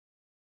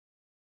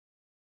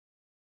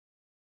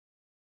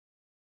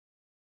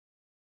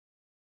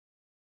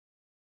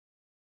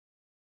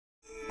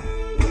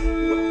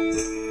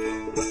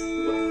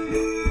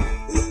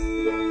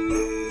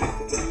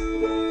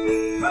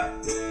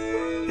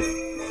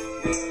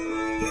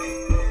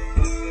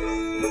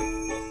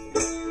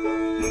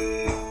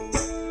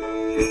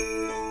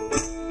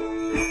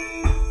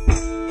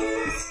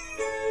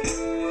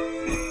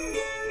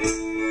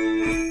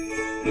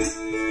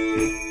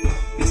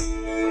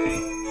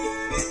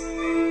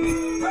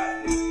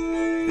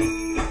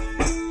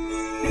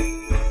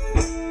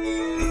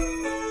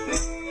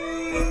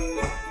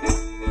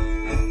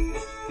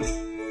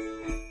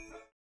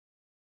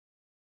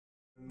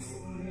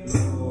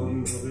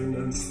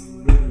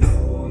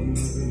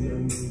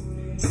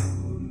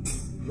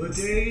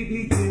day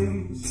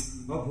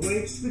begins,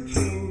 awakes the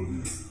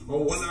king, a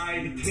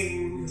one-eyed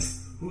king,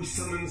 who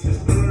summons his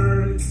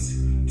birds,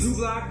 2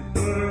 black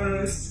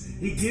birds.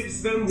 He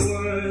gives them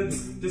word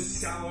to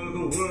scour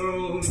the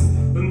world,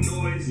 the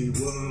noisy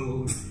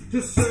world,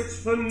 to search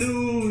for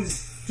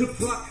news, to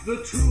pluck the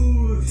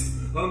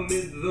truth.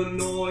 Amid the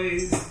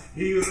noise,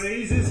 he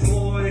raises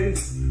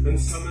voice and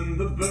summons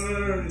the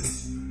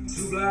birds,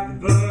 2 black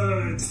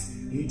birds.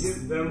 He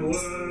gives them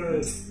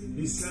word,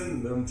 he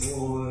sends them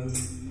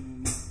forth.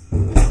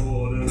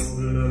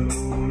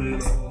 OdinHuginandMunin,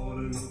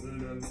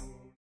 OdinHuginandMunin.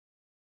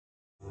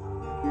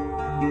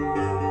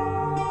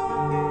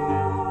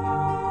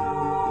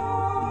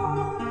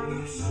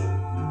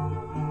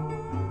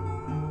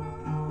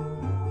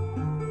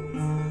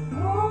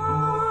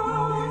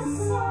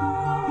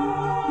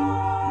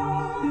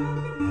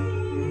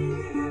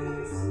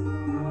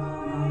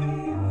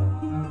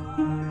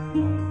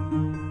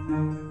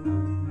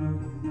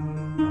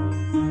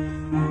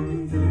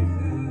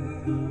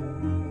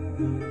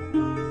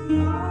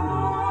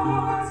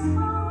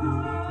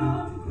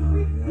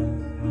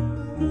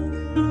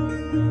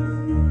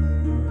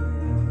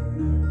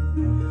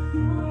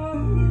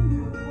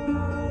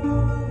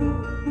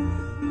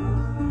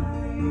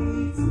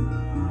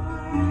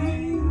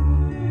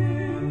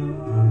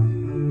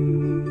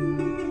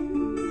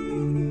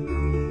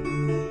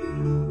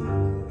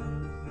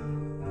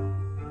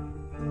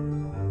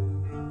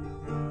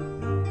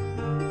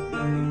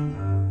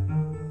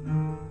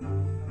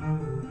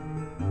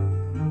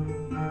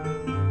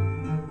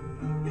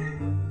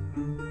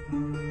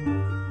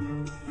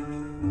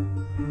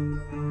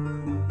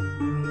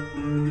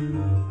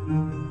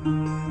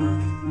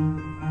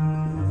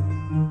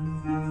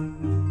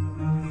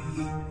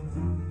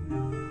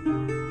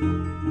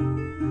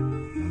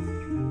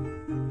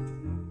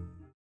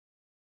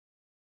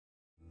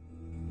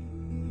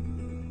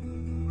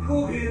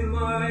 Hugin,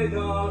 my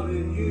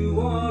darling, you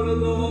are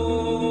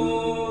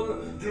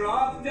alone.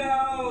 Drop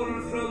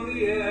down from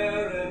the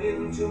air and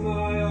into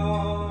my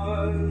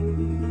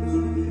arms.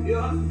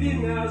 You're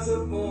thin as a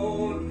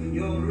bone,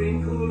 you're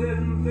wrinkled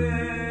and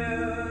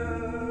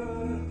bare.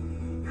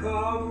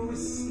 Come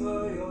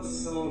whisper your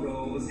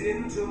sorrows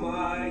into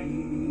my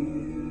ear.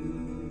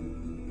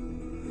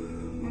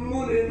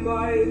 Munin,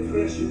 my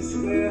precious,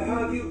 where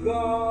have you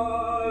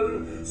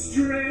gone?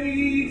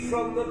 Strayed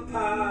from the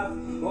path,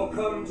 or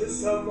come to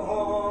some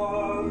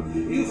harm?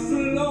 You've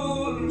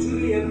flown to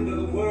the end of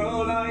the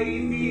world, I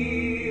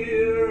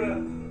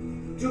fear,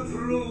 to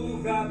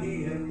prove that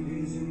the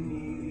end is near.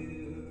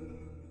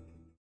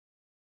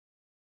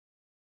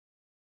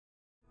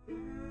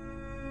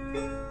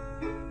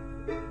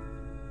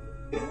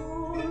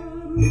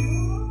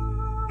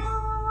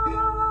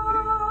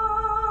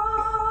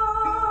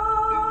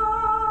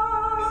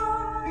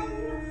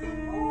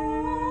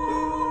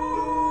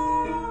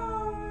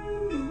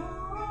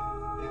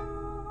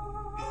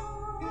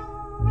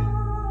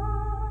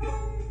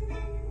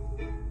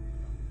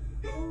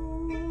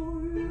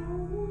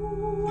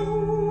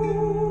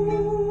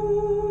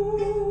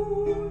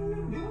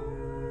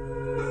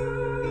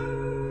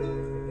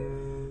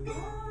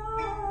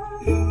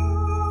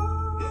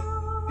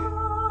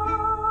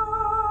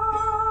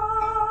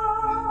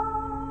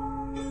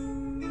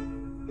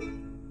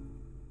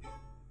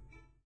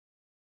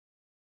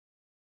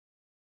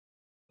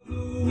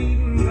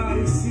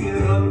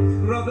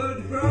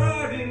 Rubbered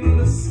bird in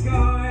the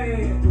sky.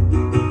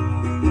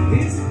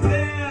 He's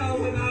there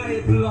when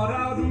I blot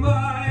out my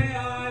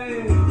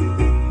eye.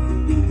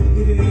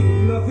 It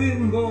ain't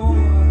nothing more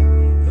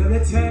than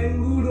a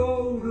tangled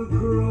old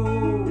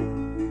crow.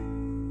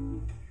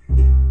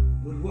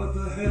 But what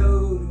the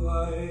hell do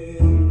I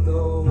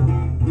know?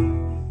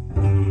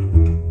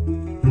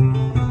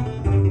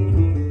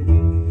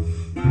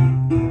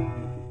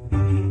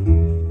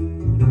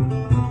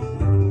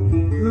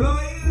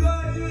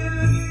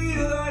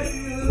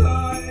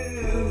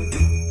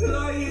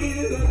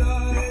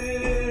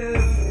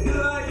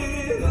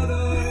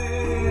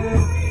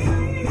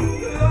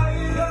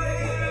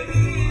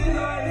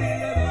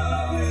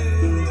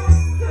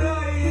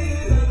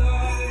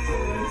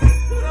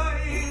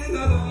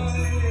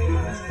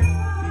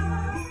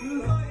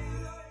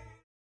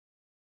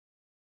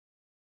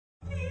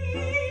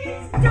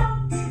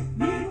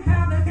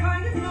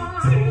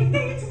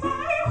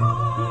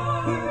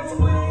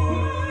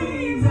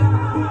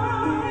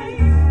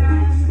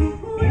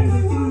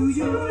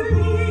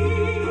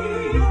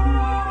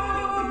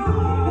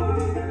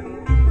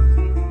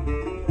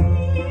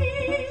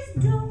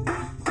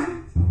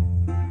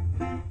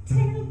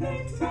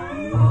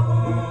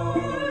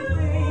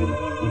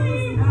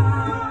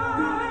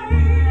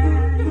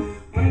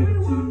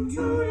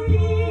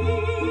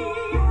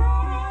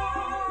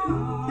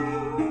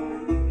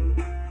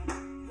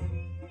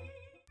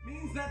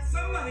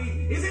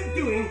 Isn't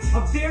doing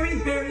a very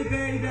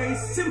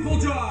simple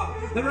job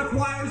that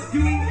requires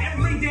doing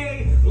every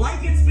day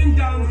like it's been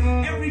done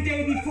every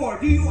day before.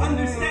 Do you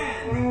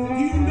understand? Do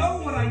you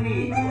know what I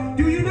need?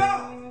 Do you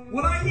know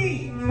what I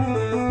need?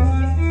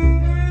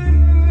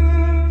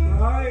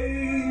 I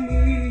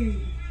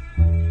need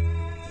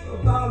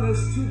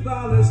to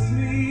ballast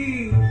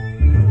me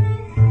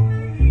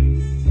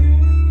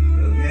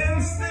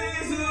against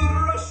this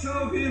rush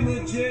of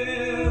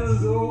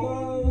images.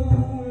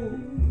 Oh,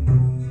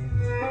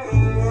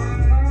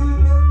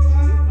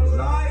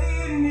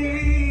 I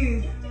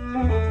need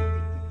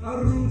a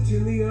root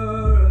in the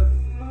earth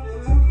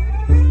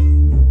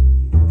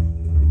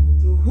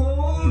to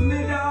hold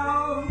me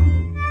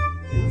down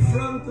in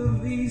front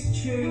of these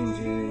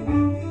changing